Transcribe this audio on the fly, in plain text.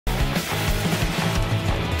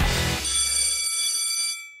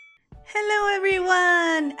Hello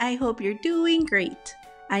everyone! I hope you're doing great.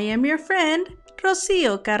 I am your friend,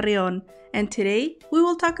 Rocio Carrion, and today we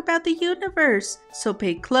will talk about the universe, so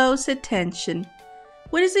pay close attention.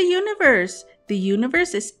 What is the universe? The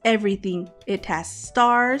universe is everything. It has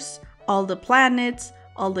stars, all the planets,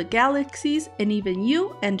 all the galaxies, and even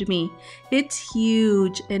you and me. It's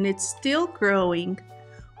huge and it's still growing.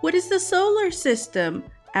 What is the solar system?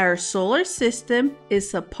 Our solar system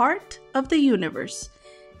is a part of the universe.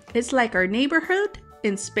 It's like our neighborhood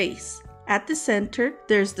in space. At the center,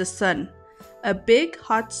 there's the sun, a big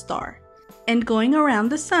hot star. And going around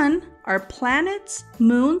the sun are planets,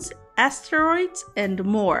 moons, asteroids, and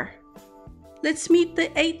more. Let's meet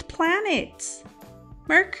the 8 planets.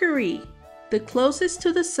 Mercury, the closest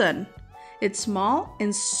to the sun. It's small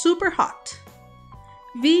and super hot.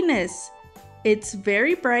 Venus, it's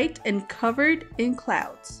very bright and covered in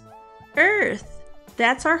clouds. Earth,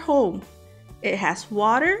 that's our home. It has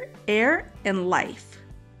water, air, and life.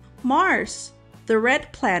 Mars, the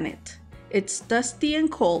red planet. It's dusty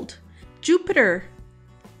and cold. Jupiter,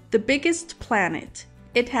 the biggest planet.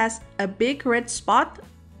 It has a big red spot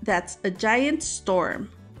that's a giant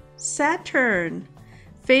storm. Saturn,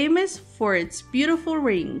 famous for its beautiful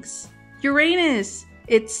rings. Uranus,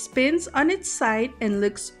 it spins on its side and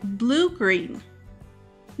looks blue-green.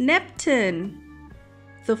 Neptune,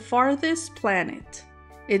 the farthest planet.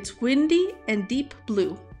 It's windy and deep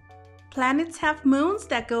blue. Planets have moons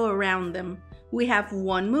that go around them. We have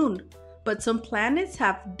one moon, but some planets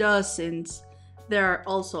have dozens. There are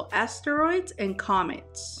also asteroids and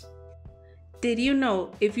comets. Did you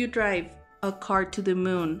know if you drive a car to the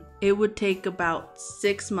moon, it would take about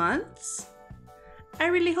 6 months? I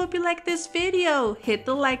really hope you like this video. Hit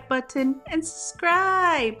the like button and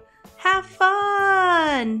subscribe. Have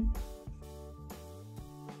fun!